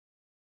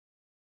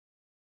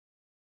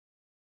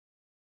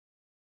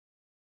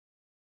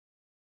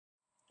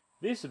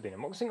This has been an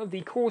unboxing of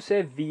the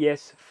Corsair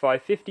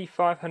VS550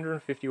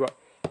 550 watt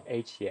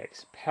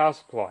ATX power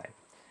supply.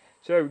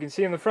 So we can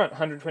see on the front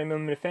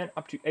 120mm fan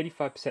up to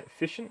 85%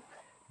 efficient.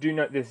 Do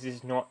note this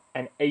is not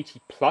an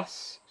 80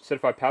 plus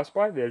certified power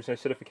supply. There is no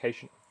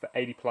certification for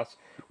 80 plus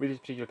with this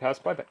particular power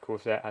supply, but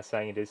Corsair are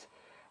saying it is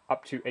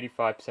up to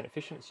 85%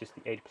 efficient. It's just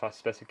the 80 plus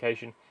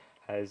specification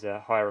has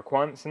higher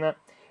requirements than that.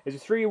 There's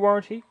a 3-year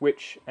warranty,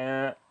 which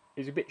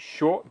is a bit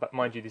short, but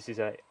mind you, this is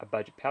a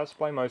budget power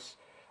supply. Most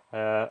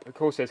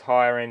Corsair's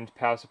higher end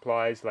power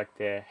supplies like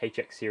their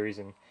HX series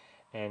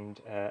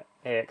and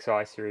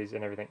AXI series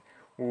and everything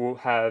will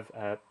have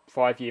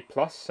 5-year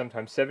plus,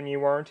 sometimes 7-year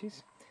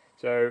warranties.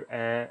 So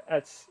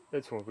that's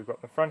what we've got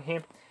in the front here.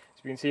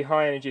 So we can see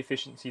high energy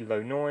efficiency,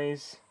 low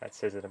noise. That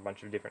says it in a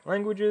bunch of different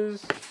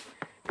languages.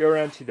 Go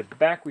around to the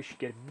back, we should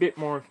get a bit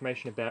more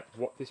information about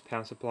what this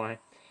power supply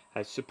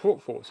has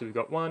support for. So we've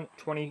got 1,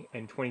 20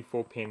 and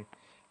 24 pin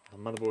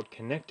motherboard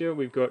connector.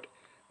 We've got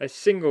a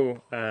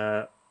single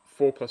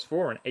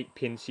 4+4 and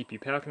 8-pin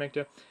CPU power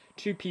connector,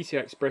 2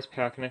 PCI Express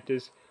power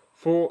connectors,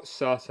 4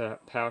 SATA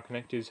power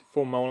connectors,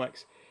 4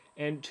 Molex,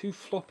 and 2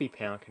 floppy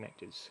power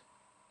connectors.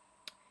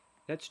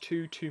 That's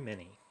 2 too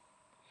many.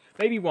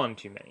 Maybe 1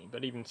 too many,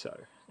 but even so.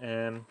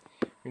 You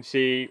can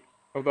see,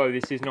 although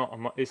this is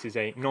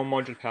a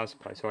non-modular power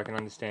supply, so I can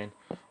understand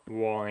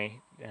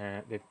why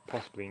they've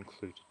possibly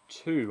included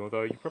 2,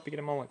 although you probably get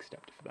a Molex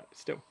adapter for that, but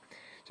still.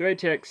 So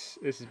ATX,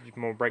 this is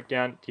more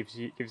breakdown, gives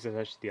us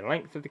actually the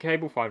length of the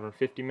cable,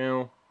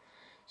 550mm.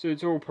 So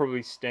it's all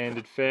probably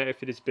standard fare.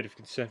 If it is a bit of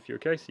concern for your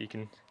case, you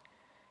can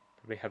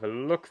probably have a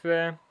look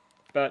there.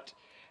 But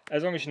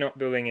as long as you're not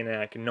building in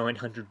like a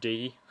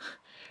 900D,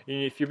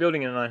 if you're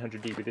building in a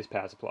 900D with this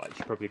power supply, you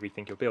should probably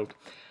rethink your build.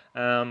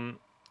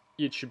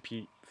 It should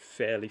be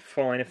fairly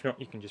fine. If not,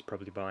 you can just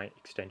probably buy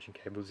extension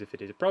cables if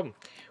it is a problem.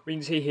 We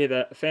can see here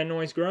the fan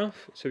noise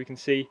graph. So we can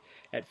see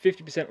at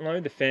 50%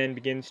 load, the fan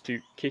begins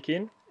to kick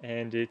in,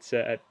 and it's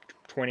at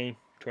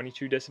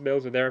 22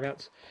 decibels or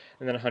thereabouts.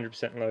 And then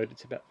 100% load,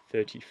 it's about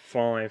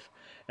 35.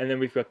 And then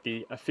we've got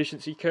the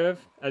efficiency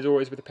curve. As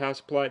always with the power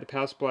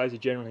supplies are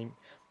generally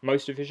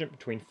most efficient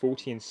between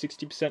 40 and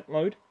 60%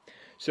 load.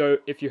 So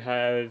if you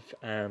have,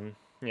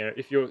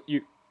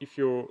 if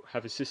you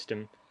have a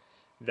system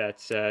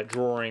that's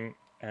drawing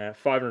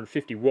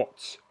 550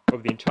 watts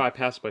of the entire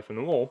power supply from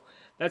the wall,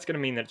 that's going to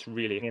mean that it's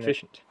really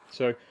efficient.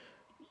 So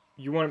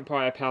you want to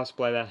buy a power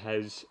supply that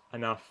has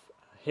enough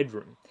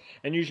headroom.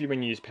 And usually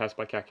when you use power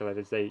supply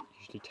calculators, they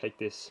usually take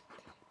this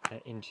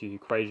into the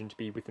equation to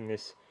be within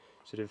this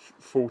sort of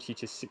 40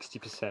 to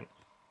 60%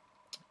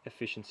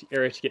 efficiency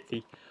area to get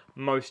the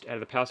most out of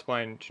the power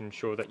supply and to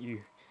ensure that you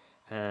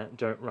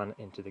don't run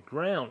into the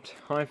ground.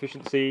 High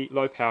efficiency,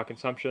 low power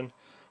consumption,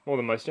 more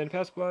than most standard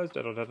power supplies,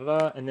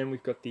 and then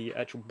we've got the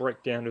actual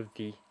breakdown of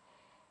the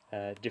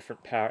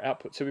different power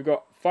output. So we've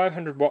got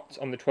 500 watts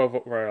on the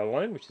 12-watt rail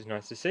alone, which is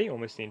nice to see.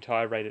 Almost the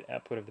entire rated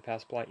output of the power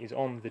supply is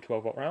on the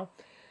 12-watt rail.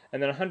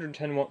 And then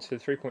 110 watts for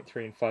the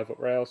 3.3 and 5-watt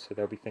rails, so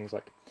there'll be things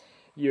like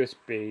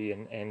USB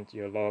and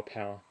your lower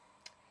power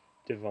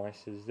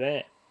devices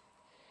there.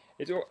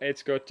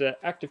 It's got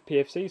active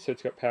PFC, so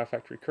it's got power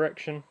factory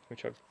correction,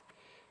 which I'm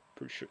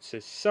pretty sure it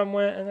says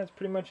somewhere, and that's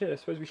pretty much it. I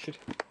suppose we should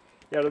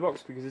out of the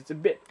box because it's a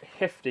bit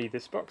hefty,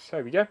 this box.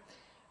 There we go.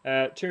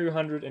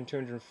 200 and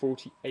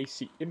 240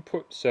 AC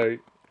input, so you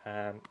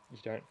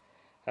don't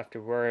have to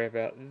worry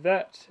about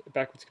that.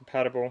 Backwards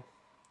compatible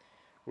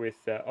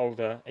with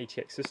older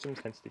ATX systems,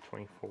 hence the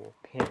 24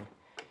 pin.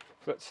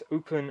 So let's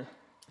open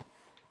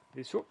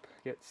this up.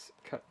 Gets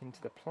cut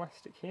into the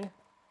plastic here.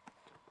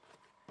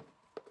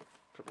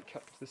 Probably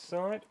cut to the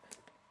side.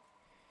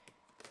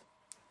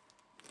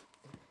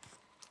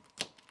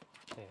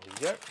 There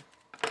we go.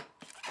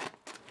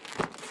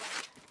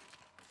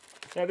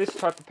 Now this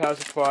type of power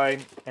supply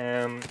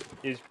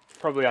is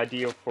probably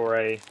ideal for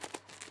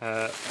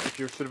if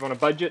you're sort of on a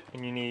budget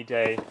and you need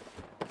a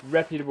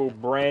reputable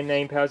brand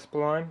name power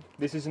supply.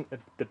 This isn't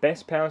the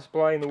best power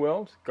supply in the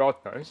world, God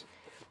knows,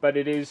 but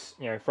it is,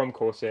 from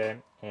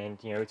Corsair, and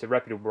it's a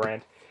reputable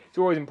brand. It's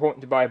always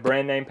important to buy a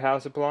brand name power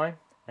supply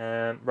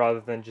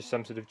rather than just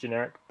some sort of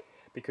generic,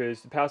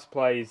 because the power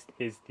supply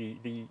is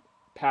the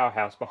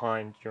powerhouse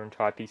behind your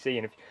entire PC,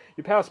 and if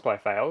your power supply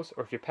fails,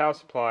 or if your power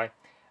supply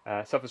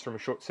suffers from a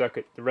short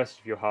circuit, the rest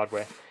of your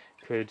hardware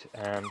could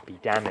be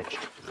damaged.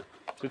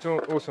 So it's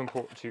also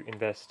important to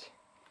invest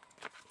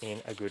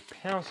in a good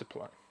power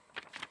supply.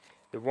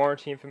 The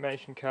warranty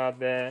information card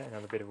there,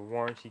 another bit of a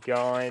warranty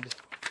guide.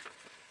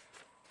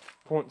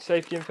 Important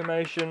safety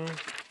information.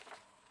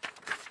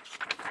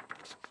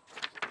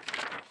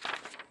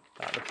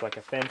 That looks like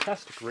a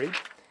fantastic read.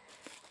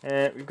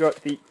 We've got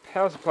the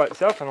power supply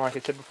itself, and like I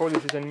said before,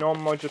 this is a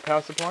non-modular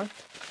power supply.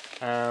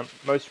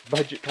 Most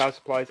budget power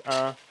supplies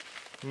are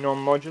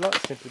non-modular,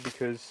 simply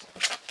because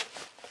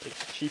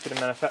it's cheaper to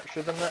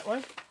manufacture them that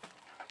way.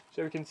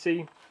 So we can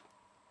see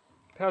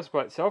the power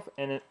supply itself,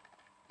 and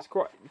it's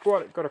got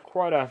a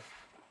quite a.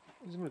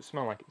 What does it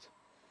smell like? It's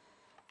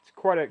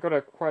got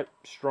a quite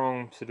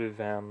strong sort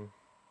of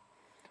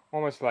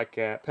almost like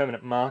a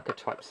permanent marker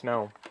type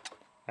smell.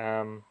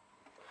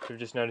 I've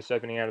just noticed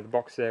opening out of the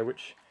box there,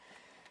 which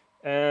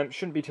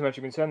shouldn't be too much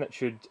of a concern. That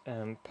should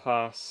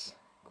pass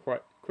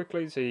quite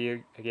quickly. So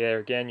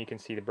again, you can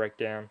see the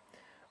breakdown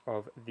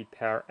of the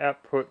power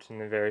output and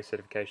the various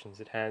certifications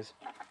it has.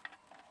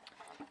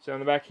 So on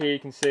the back here you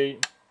can see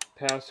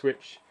power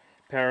switch,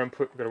 power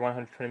input. We've got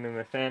a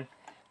 120mm fan.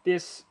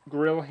 This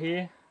grill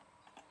here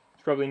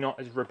is probably not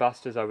as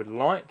robust as I would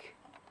like,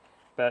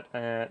 but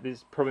this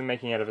is probably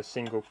making out of a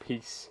single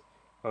piece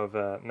of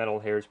metal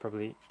here is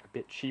probably a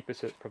bit cheaper,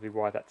 so that's probably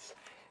why that's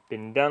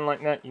been done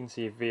like that. You can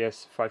see a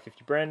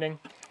VS550 branding,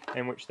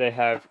 in which they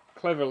have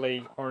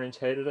cleverly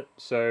orientated it,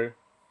 so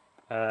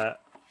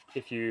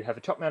if you have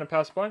a top mounted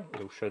power supply,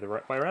 it'll show the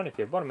right way around. If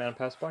you have a bottom mounted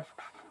power supply,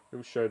 it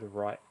will show the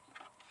right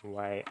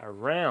way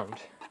around.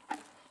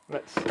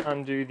 Let's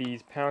undo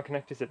these power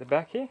connectors at the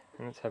back here,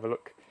 and let's have a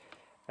look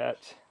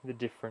at the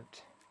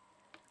different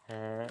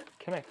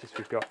connectors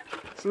we've got.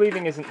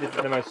 Sleeving isn't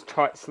the most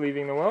tight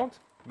sleeving in the world,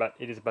 but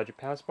it is a budget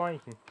power supply. You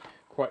can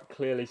quite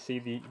clearly see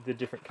the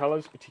different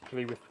colours,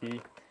 particularly with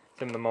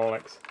some of the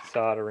Molex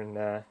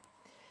SATA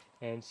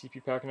and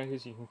CPU power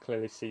connectors. You can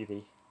clearly see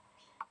the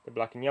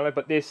black and yellow,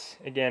 but this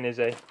again is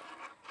a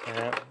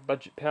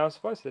budget power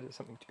supply, so that's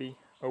something to be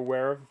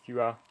aware of if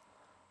you are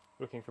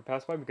looking for a power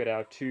supply. We've got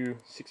our two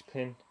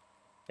 6-pin,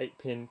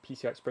 8-pin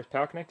PCI Express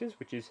power connectors,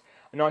 which is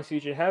a nice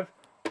feature to have.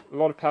 A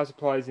lot of power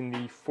supplies in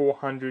the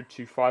 400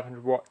 to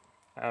 500 watt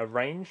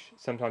range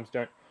sometimes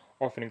don't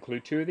often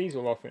include two of these,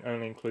 or often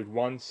only include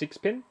one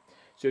 6-pin.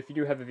 So if you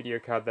do have a video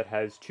card that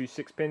has two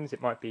 6-pins,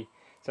 it might be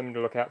something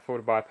to look out for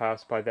to buy a power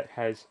supply that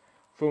has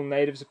full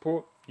native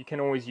support. You can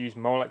always use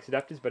Molex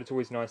adapters, but it's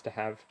always nice to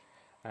have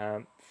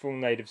full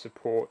native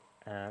support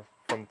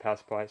from the power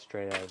supply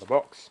straight out of the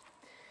box.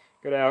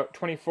 Got our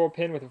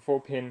 24-pin with a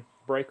 4-pin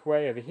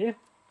breakaway over here.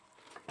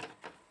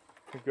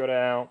 We've got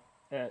our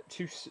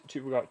two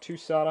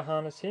SATA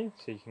harness here,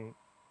 so you can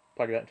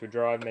plug that into a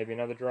drive, maybe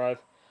another drive.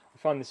 I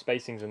find the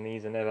spacings on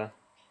these are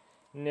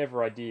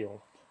never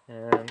ideal,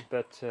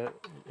 but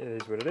it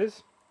is what it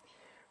is.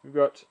 We've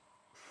got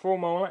 4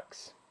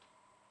 Molex,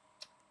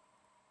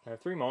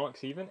 3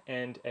 Molex even,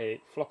 and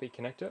a floppy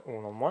connector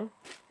all on one.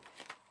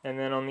 And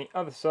then on the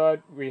other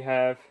side we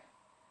have,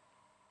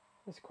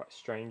 it's quite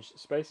strange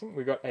spacing,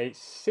 we've got a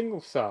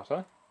single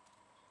SATA,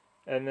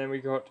 and then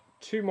we've got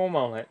 2 more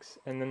Molex,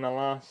 and then the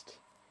last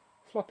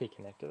floppy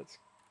connector. That's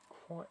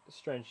quite a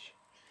strange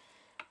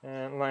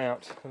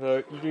layout,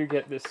 although you do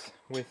get this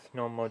with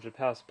non-modular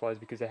power supplies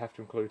because they have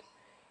to include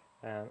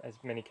as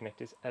many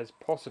connectors as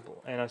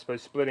possible. And I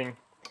suppose splitting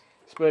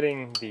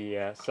the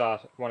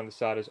SATA, one of the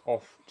SATAs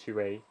off to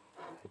a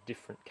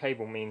different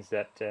cable means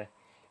that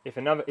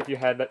if you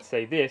had, let's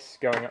say, this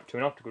going up to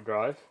an optical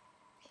drive,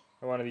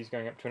 or one of these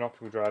going up to an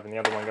optical drive and the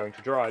other one going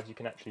to drives, you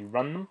can actually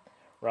run them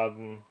rather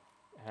than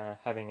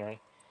having a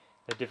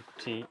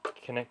difficulty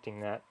connecting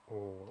that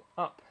all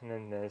up. And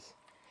then there's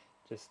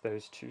just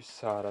those two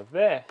SATA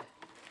there.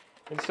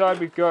 Inside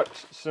we've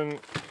got some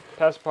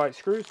power supply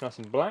screws, nice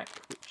and black,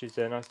 which is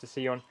nice to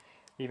see on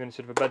even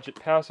sort of a budget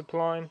power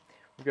supply.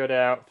 We've got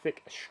our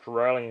thick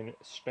Australian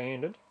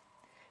standard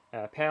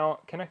power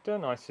connector,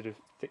 nice sort of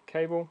thick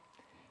cable.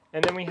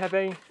 And then we have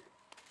a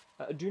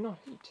do not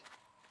heat.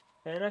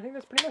 And I think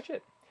that's pretty much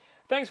it.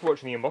 Thanks for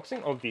watching the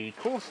unboxing of the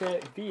Corsair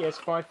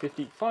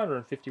VS550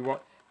 550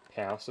 watt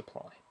power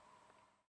supply.